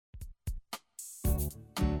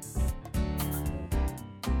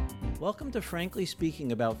Welcome to Frankly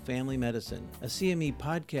Speaking About Family Medicine, a CME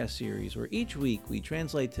podcast series where each week we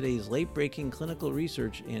translate today's late-breaking clinical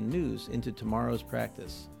research and news into tomorrow's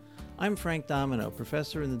practice. I'm Frank Domino,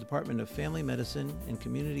 professor in the Department of Family Medicine and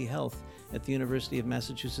Community Health at the University of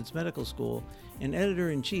Massachusetts Medical School and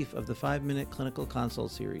editor-in-chief of the 5-Minute Clinical Consult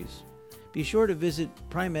series. Be sure to visit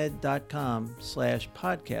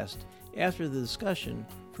primed.com/podcast after the discussion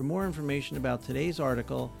for more information about today's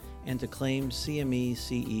article and to claim CME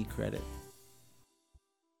CE credit.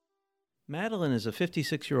 Madeline is a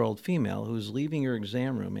 56-year-old female who is leaving her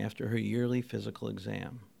exam room after her yearly physical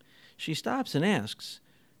exam. She stops and asks,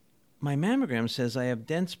 "My mammogram says I have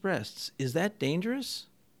dense breasts. Is that dangerous?"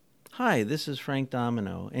 Hi, this is Frank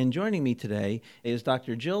Domino, and joining me today is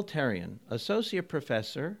Dr. Jill Terrien, Associate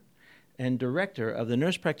Professor and Director of the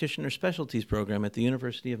Nurse Practitioner Specialties Program at the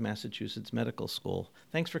University of Massachusetts Medical School.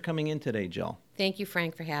 Thanks for coming in today, Jill. Thank you,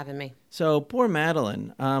 Frank, for having me. So, poor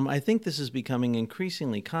Madeline. I think this is becoming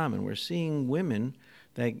increasingly common. We're seeing women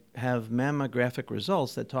that have mammographic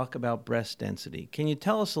results that talk about breast density. Can you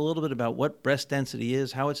tell us a little bit about what breast density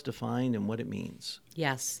is, how it's defined, and what it means?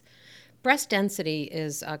 Yes. Breast density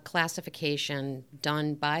is a classification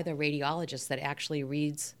done by the radiologist that actually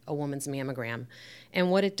reads a woman's mammogram.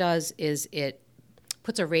 And what it does is it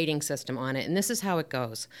puts a rating system on it, and this is how it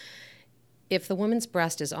goes. If the woman's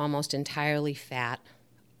breast is almost entirely fat,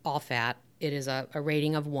 all fat, it is a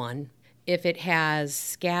rating of 1. If it has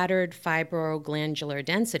scattered fibroglandular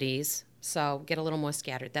densities, so get a little more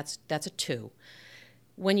scattered, that's a 2.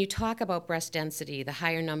 When you talk about breast density, the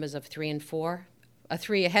higher numbers of 3 and 4,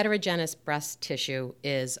 a heterogeneous breast tissue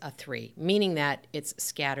is a 3, meaning that it's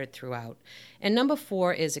scattered throughout. And number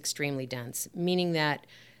 4 is extremely dense, meaning that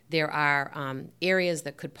there are areas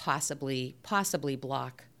that could possibly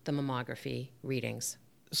block the mammography readings.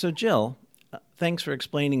 So, Jill, thanks for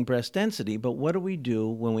explaining breast density, but what do we do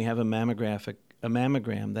when we have a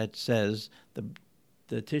mammogram that says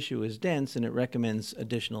the tissue is dense and it recommends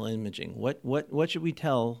additional imaging? What should we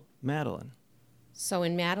tell Madeline? So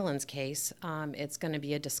in Madeline's case, it's going to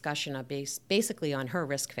be a discussion of basically on her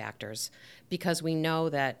risk factors, because we know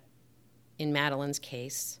that in Madeline's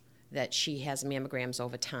case that she has mammograms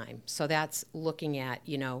over time. So that's looking at,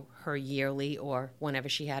 her yearly or whenever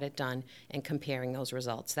she had it done and comparing those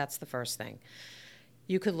results. That's the first thing.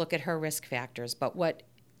 You could look at her risk factors, but what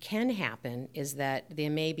can happen is that there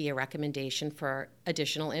may be a recommendation for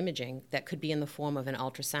additional imaging that could be in the form of an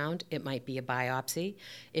ultrasound. It might be a biopsy.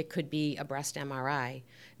 It could be a breast MRI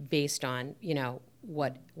based on,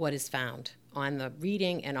 what is found on the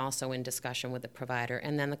reading and also in discussion with the provider,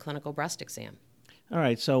 and then the clinical breast exam. All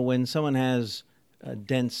right, so when someone has a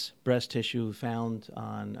dense breast tissue found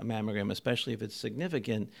on a mammogram, especially if it's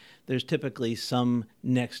significant, there's typically some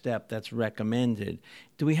next step that's recommended.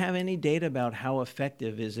 Do we have any data about how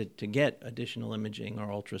effective is it to get additional imaging or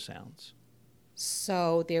ultrasounds?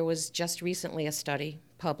 So there was just recently a study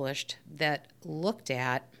published that looked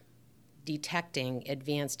at detecting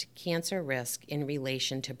advanced cancer risk in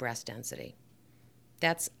relation to breast density.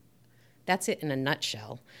 That's it in a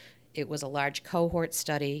nutshell. It was a large cohort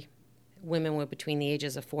study. Women were between the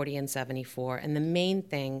ages of 40 and 74, and the main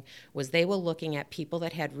thing was they were looking at people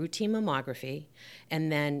that had routine mammography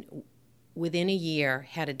and then within a year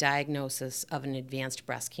had a diagnosis of an advanced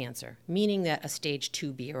breast cancer, meaning that a stage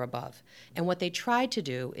 2B or above. And what they tried to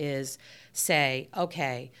do is say,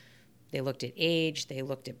 okay, they looked at age, they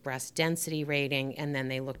looked at breast density rating, and then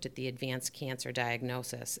they looked at the advanced cancer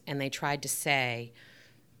diagnosis. And they tried to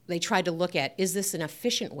look at, is this an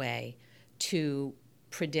efficient way to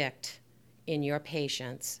predict in your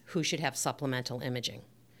patients who should have supplemental imaging?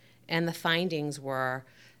 And the findings were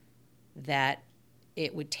that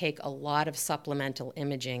it would take a lot of supplemental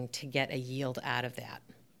imaging to get a yield out of that.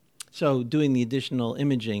 So doing the additional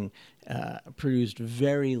imaging produced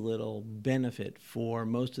very little benefit for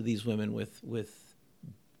most of these women with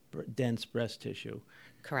dense breast tissue.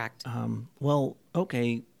 Correct. Well,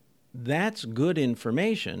 okay, that's good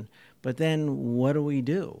information, but then what do we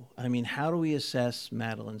do? I mean, how do we assess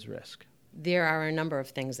Madeline's risk? There are a number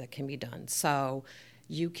of things that can be done. So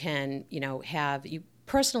you can, you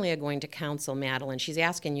personally are going to counsel Madeline. She's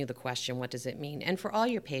asking you the question, what does it mean? And for all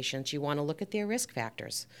your patients, you want to look at their risk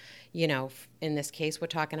factors. In this case, we're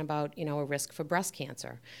talking about, a risk for breast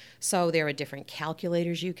cancer. So there are different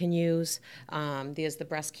calculators you can use. There's the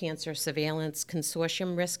Breast Cancer Surveillance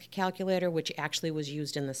Consortium Risk Calculator, which actually was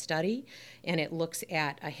used in the study. And it looks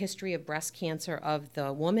at a history of breast cancer of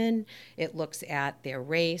the woman. It looks at their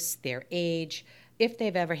race, their age, if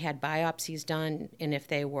they've ever had biopsies done, and if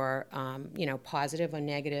they were, positive or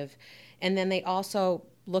negative. And then they also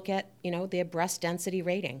look at, their breast density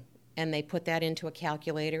rating. and they put that into a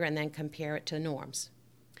calculator and then compare it to norms.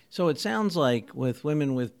 So it sounds like with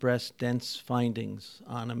women with breast dense findings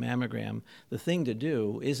on a mammogram, the thing to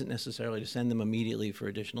do isn't necessarily to send them immediately for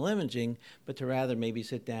additional imaging, but to rather maybe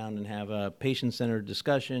sit down and have a patient-centered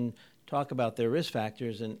discussion, talk about their risk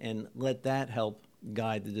factors, and let that help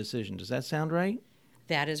guide the decision. Does that sound right?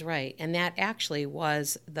 That is right. And that actually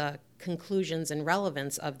was the conclusions and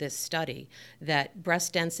relevance of this study, that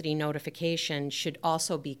breast density notification should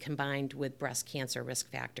also be combined with breast cancer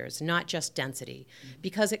risk factors, not just density,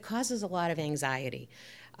 because it causes a lot of anxiety.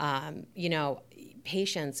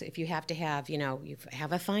 Patients, if you have to have, you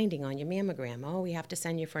have a finding on your mammogram, we have to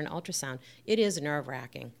send you for an ultrasound. It is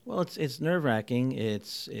nerve-wracking. Well, it's nerve-wracking.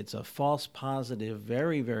 It's a false positive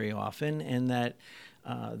very, very often, and that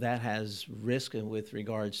has risk with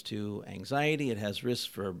regards to anxiety. It has risk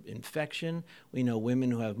for infection. We know women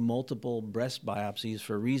who have multiple breast biopsies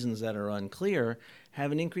for reasons that are unclear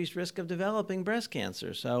have an increased risk of developing breast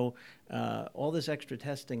cancer. So all this extra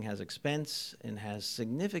testing has expense and has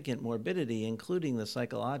significant morbidity, including the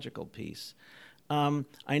psychological piece.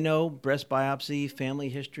 I know breast biopsy, family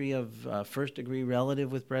history of first-degree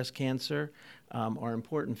relative with breast cancer are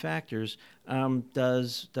important factors.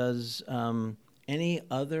 Does any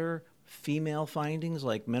other female findings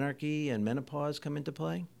like menarche and menopause come into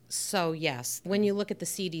play? So yes, when you look at the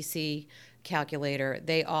CDC calculator,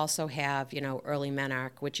 they also have, early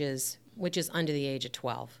menarche, which is under the age of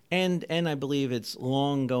 12. And I believe it's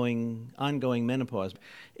ongoing menopause.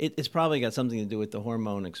 It's probably got something to do with the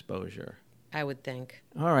hormone exposure. I would think.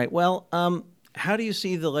 All right. Well, how do you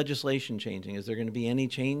see the legislation changing? Is there going to be any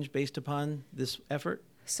change based upon this effort?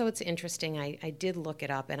 So it's interesting. I did look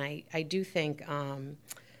it up, and I do think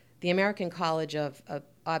the American College of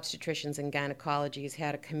Obstetricians and Gynecology has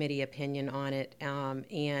had a committee opinion on it,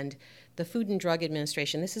 and the Food and Drug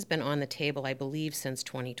Administration, this has been on the table, I believe, since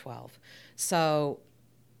 2012. So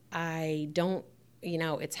I don't,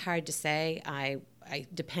 it's hard to say. I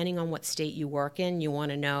depending on what state you work in, you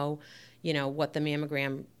want to know, what the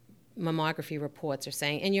mammography reports are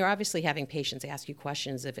saying, and you're obviously having patients ask you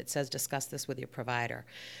questions if it says discuss this with your provider.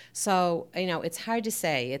 So, it's hard to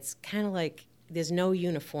say. It's kind of like there's no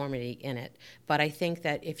uniformity in it, but I think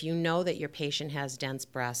that if you know that your patient has dense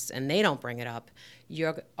breasts and they don't bring it up,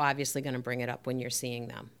 you're obviously going to bring it up when you're seeing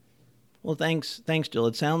them. Well, thanks, Jill.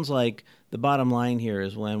 It sounds like the bottom line here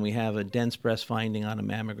is when we have a dense breast finding on a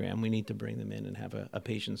mammogram, we need to bring them in and have a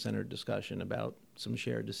patient-centered discussion about some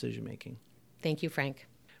shared decision-making. Thank you, Frank.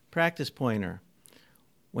 Practice pointer.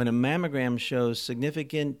 When a mammogram shows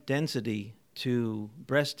significant density to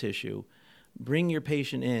breast tissue, bring your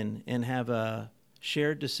patient in and have a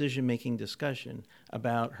shared decision-making discussion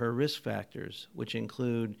about her risk factors, which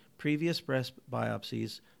include previous breast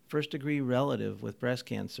biopsies, first-degree relative with breast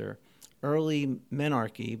cancer, early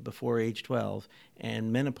menarche before age 12,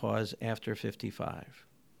 and menopause after 55.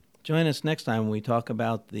 Join us next time when we talk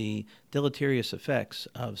about the deleterious effects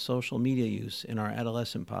of social media use in our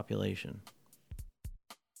adolescent population.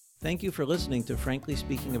 Thank you for listening to Frankly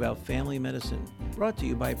Speaking About Family Medicine, brought to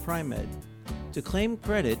you by Pri-Med. To claim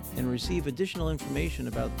credit and receive additional information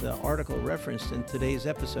about the article referenced in today's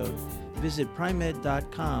episode, visit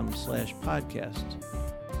primed.com/podcast.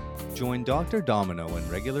 Join Dr. Domino and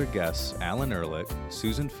regular guests Alan Ehrlich,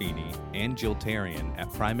 Susan Feeney, and Jill Tarian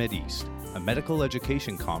at Pri-Med East, a medical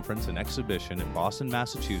education conference and exhibition in Boston,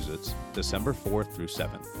 Massachusetts, December 4th through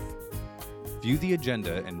 7th. View the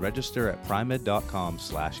agenda and register at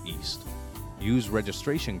primed.com/east. Use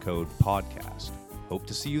registration code PODCAST. Hope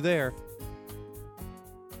to see you there.